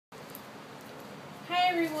Hi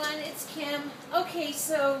everyone, it's Kim. Okay,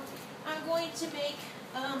 so I'm going to make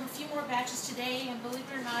a few more batches today, and believe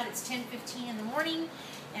it or not, it's 10:15 in the morning,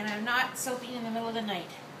 and I'm not soaping in the middle of the night.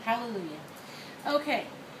 Hallelujah. Okay,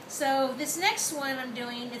 so this next one I'm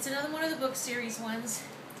doing, it's another one of the book series ones.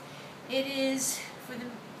 It is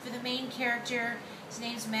for the main character. His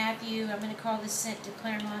name's Matthew. I'm going to call this Scent to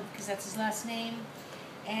Clermont because that's his last name.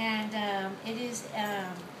 And it is,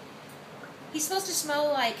 he's supposed to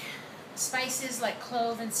smell like spices like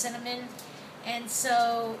clove and cinnamon, and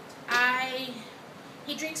so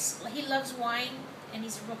he loves wine, and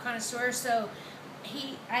he's a real connoisseur, so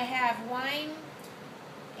I have wine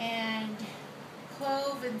and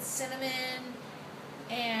clove and cinnamon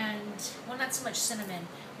and, well, not so much cinnamon,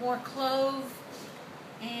 more clove,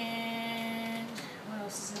 and what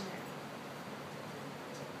else is in there?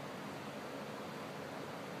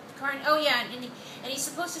 Oh yeah, and he's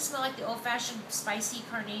supposed to smell like the old-fashioned spicy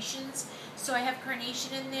carnations. So I have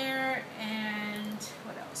carnation in there, and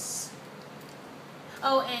what else?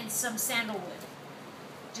 Oh, and some sandalwood,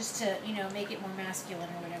 just to, you know, make it more masculine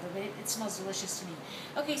or whatever. But it smells delicious to me.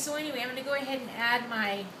 Okay, so anyway, I'm going to go ahead and add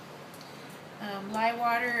my lye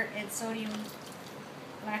water, and sodium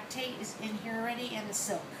lactate is in here already, and the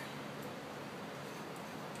silk.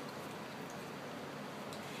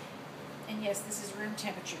 And yes, this is room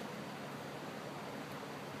temperature.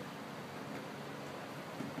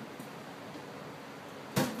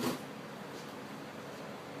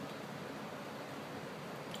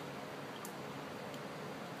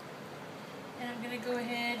 And I'm going to go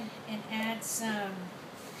ahead and add some,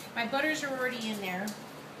 my butters are already in there.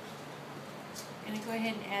 I'm going to go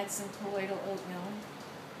ahead and add some colloidal oatmeal.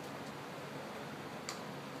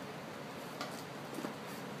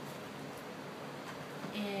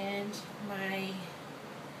 And my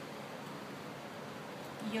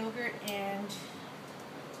yogurt and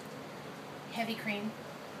heavy cream.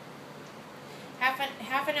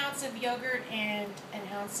 Half an ounce of yogurt and an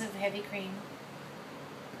ounce of heavy cream.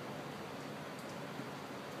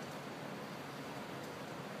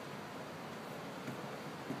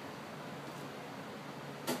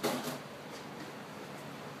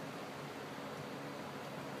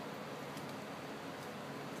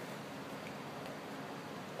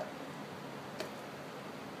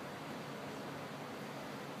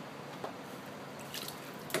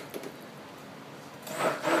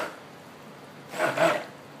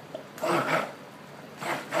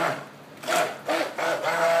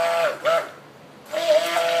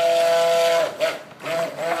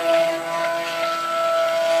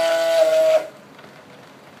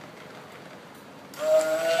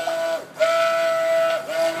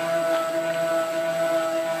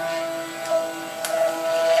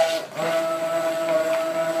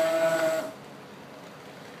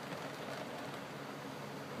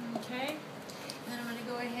 Okay, then I'm going to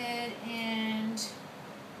go ahead and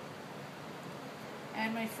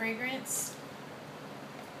add my fragrance.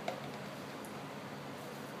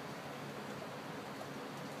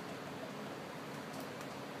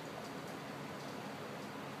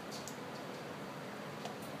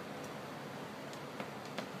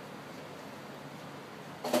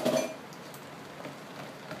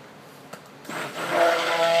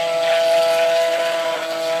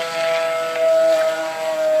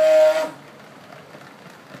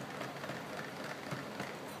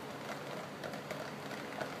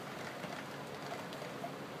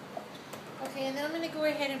 Okay, and then I'm going to go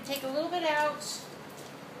ahead and take a little bit out.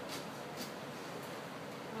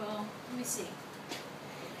 Well, let me see.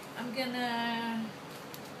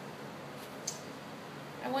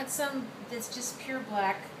 I want some that's just pure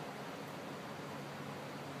black.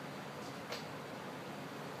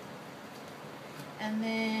 And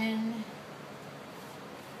then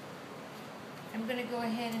I'm going to go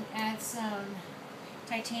ahead and add some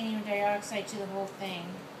titanium dioxide to the whole thing.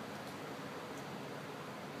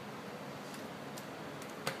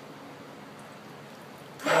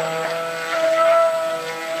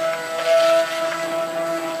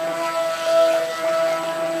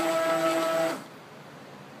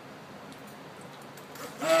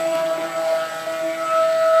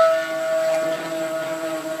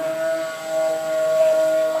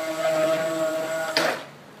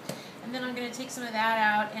 Take some of that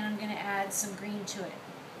out, and I'm going to add some green to it.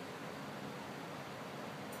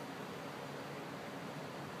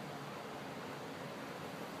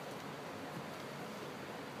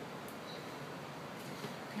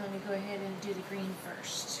 Okay, let me go ahead and do the green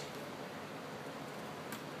first.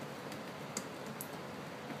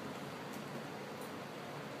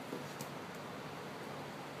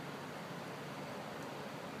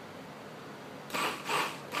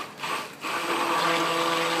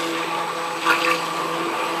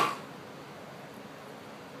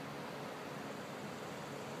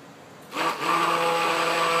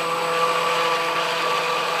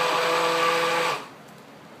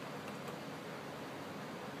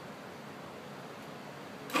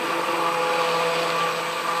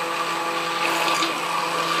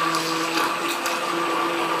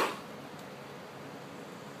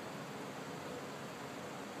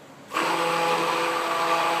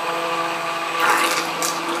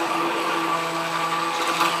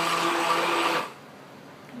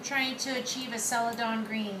 to achieve a celadon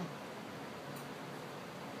green.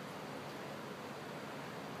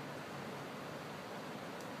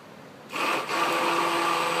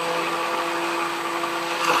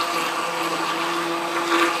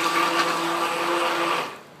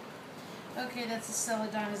 Okay, that's as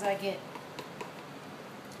celadon as I get.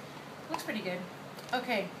 Looks pretty good.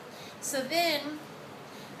 Okay, so then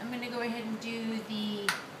I'm going to go ahead and do the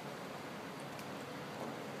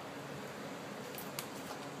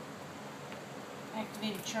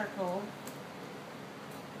activated charcoal.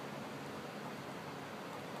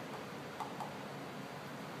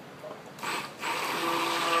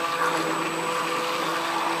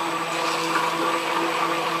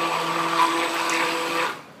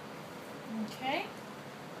 Okay.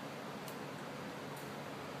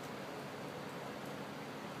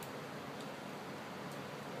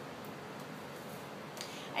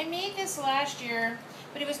 I made this last year,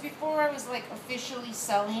 but it was before I was like officially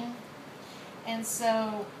selling. And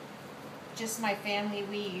so, just my family,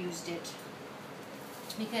 we used it.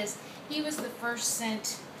 Because he was the first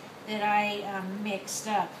scent that I mixed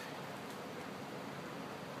up.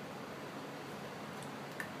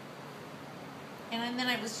 And then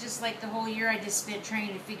I was just like the whole year I just spent trying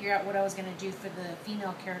to figure out what I was going to do for the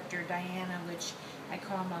female character, Diana, which I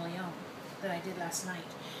call Malion, that I did last night.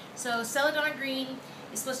 So, celadon green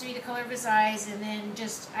is supposed to be the color of his eyes, and then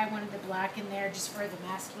just, I wanted the black in there just for the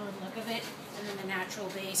masculine look of it, and then the natural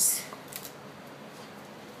base.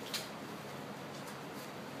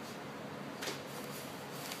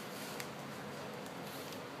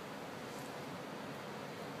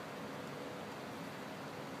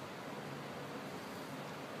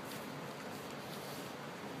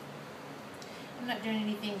 I'm not doing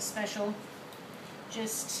anything special,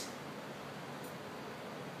 just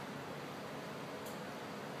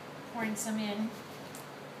pouring some in.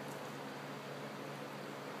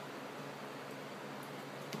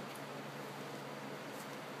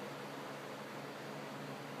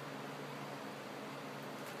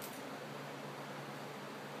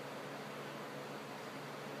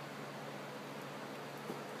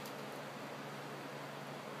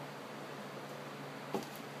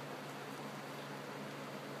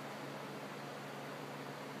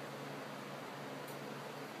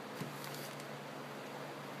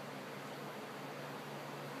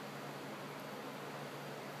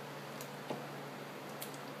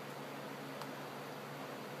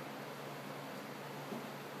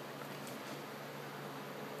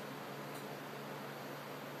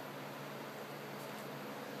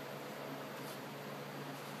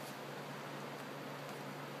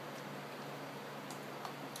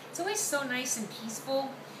 It's always so nice and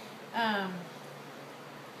peaceful. I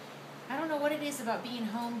don't know what it is about being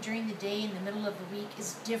home during the day in the middle of the week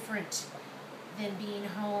is different than being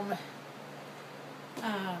home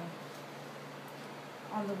on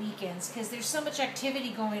the weekends, because there's so much activity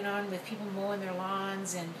going on with people mowing their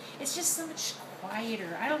lawns, and it's just so much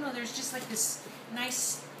quieter. I don't know, there's just like this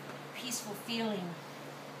nice peaceful feeling.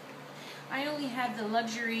 I only had the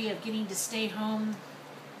luxury of getting to stay home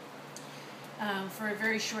for a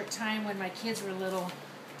very short time when my kids were little,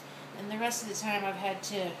 and the rest of the time I've had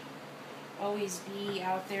to always be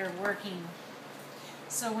out there working.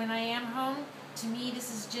 So when I am home, to me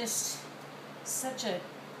this is just such a,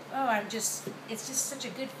 it's just such a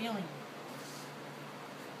good feeling.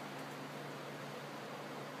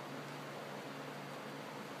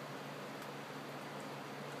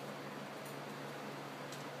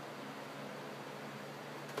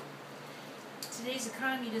 Today's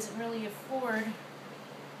economy doesn't really afford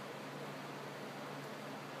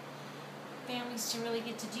families to really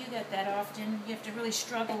get to do that often. You have to really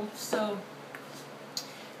struggle, so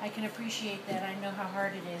I can appreciate that. I know how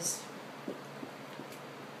hard it is.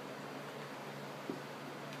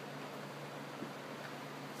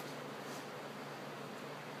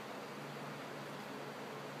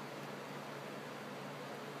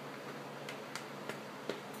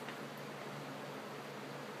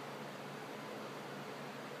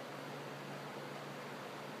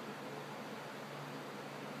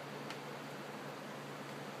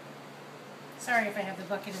 Sorry if I have the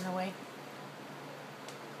bucket in the way.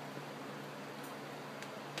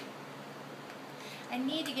 I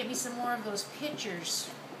need to get me some more of those pitchers.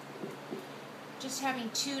 Just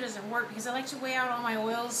having two doesn't work because I like to weigh out all my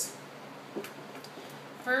oils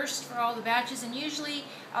first for all the batches, and usually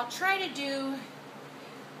I'll try to do,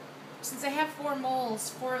 since I have 4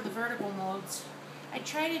 molds, 4 of the vertical molds, I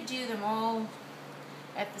try to do them all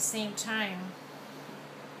at the same time.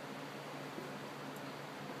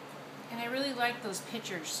 And I really like those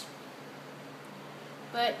pitchers.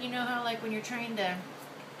 But you know how like when you're trying to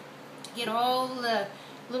get all the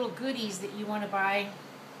little goodies that you want to buy,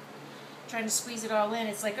 trying to squeeze it all in.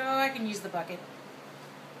 It's like, oh, I can use the bucket.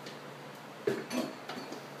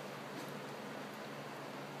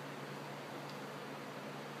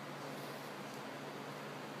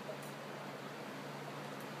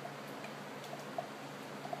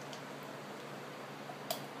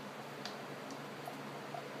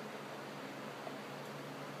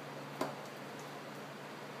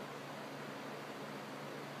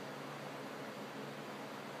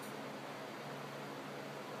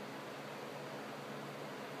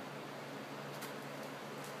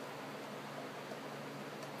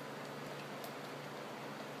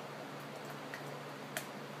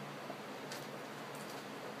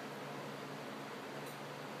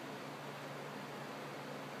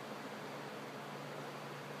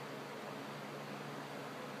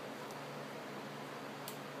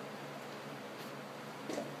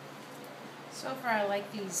 So far I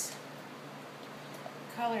like these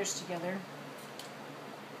colors together.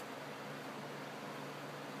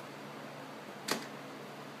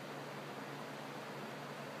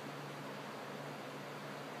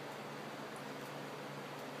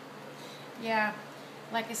 Yeah,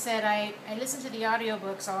 like I said, I listen to the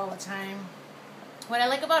audiobooks all the time. What I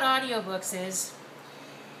like about audiobooks is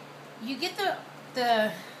you get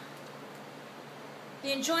the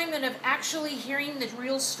enjoyment of actually hearing the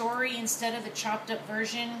real story instead of the chopped up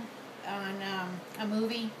version on a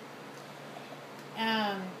movie,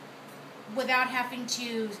 without having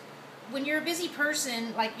to. When you're a busy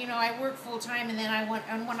person, like, you know, I work full time, and then when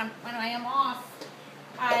I am off,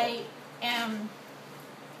 I am,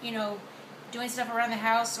 you know, doing stuff around the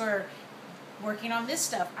house or working on this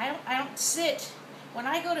stuff. I don't sit. When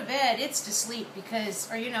I go to bed, it's to sleep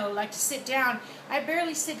because, or, you know, like to sit down. I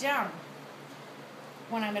barely sit down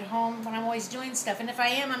when I'm at home, when I'm always doing stuff. And if I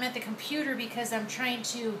am, I'm at the computer because I'm trying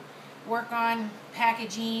to work on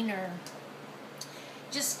packaging or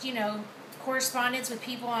just, you know, correspondence with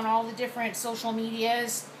people on all the different social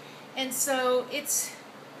medias. And so it's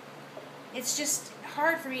just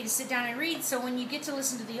hard for me to sit down and read. So when you get to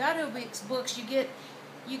listen to the audiobooks,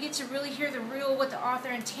 you get to really hear what the author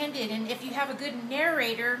intended. And if you have a good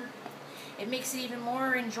narrator, it makes it even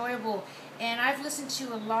more enjoyable. And I've listened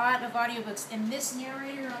to a lot of audiobooks, and this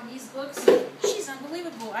narrator on these books, she's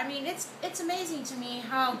unbelievable. I mean, it's amazing to me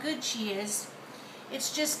how good she is.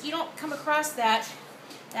 It's just, you don't come across that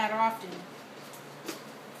often.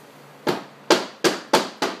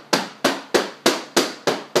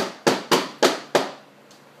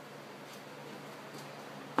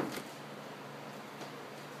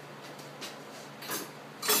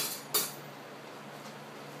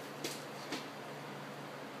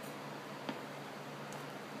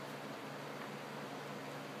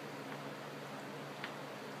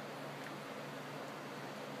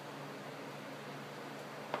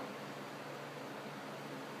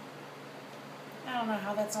 I don't know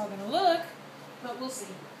how that's all going to look, but we'll see.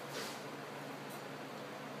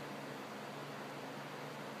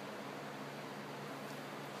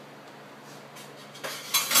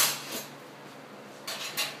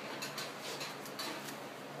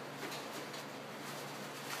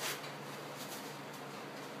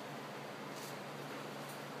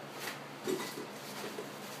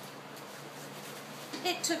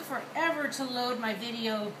 It took forever to load my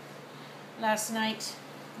video last night.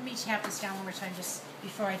 Let me tap this down one more time just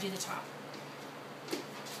before I do the top.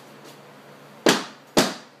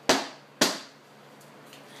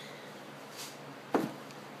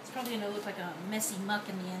 It's probably going to look like a messy muck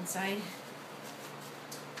in the inside.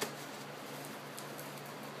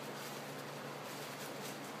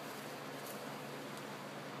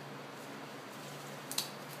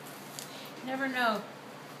 Never know.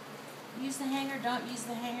 Use the hanger, don't use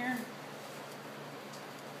the hanger.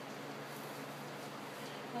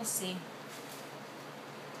 We'll see.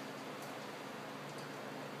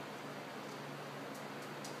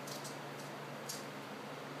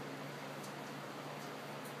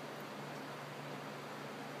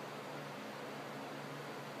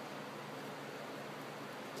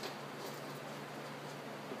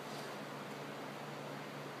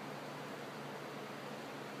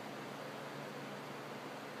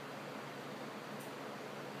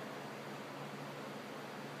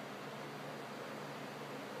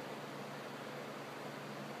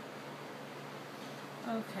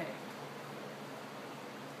 Okay.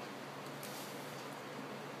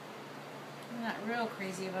 I'm not real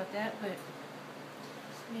crazy about that, but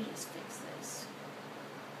let me just fix this.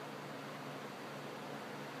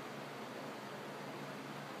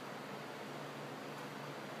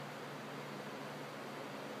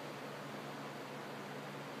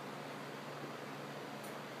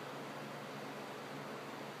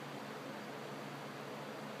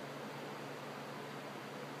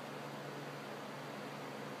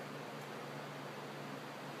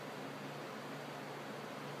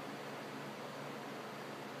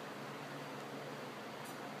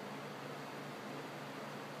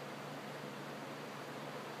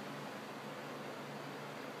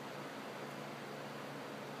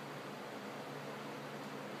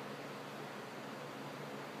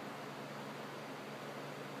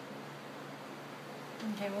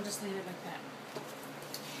 Okay, we'll just leave it like that.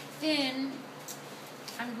 Then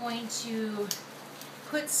I'm going to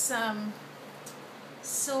put some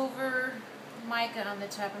silver mica on the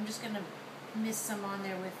top. I'm just going to mist some on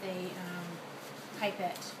there with a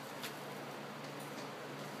pipette.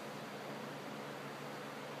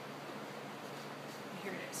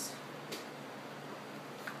 Here it is.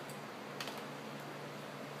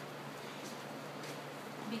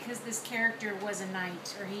 Because this character was a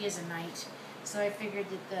knight, or he is a knight, so I figured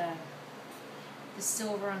that the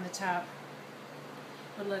silver on the top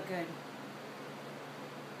would look good.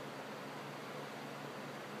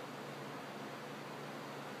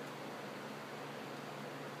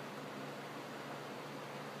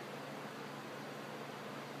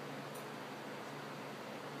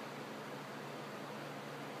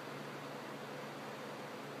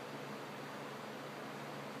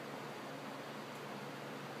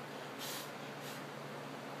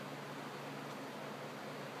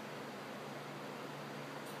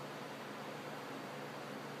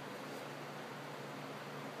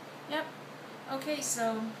 Yep. Okay,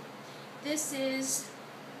 so this is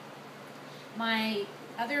my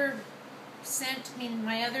other scent,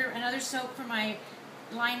 another soap for my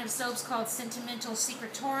line of soaps called Sentimental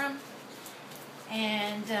Secretorum.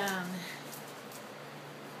 And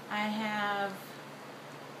I have,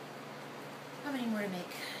 how many more to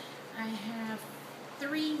make? I have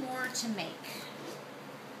 3 more to make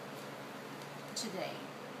today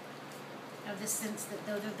of the scents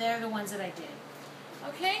that they're the ones that I did.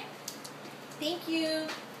 Okay? Thank you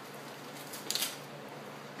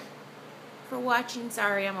for watching.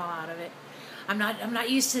 Sorry, I'm all out of it. I'm not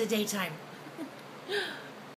used to the daytime.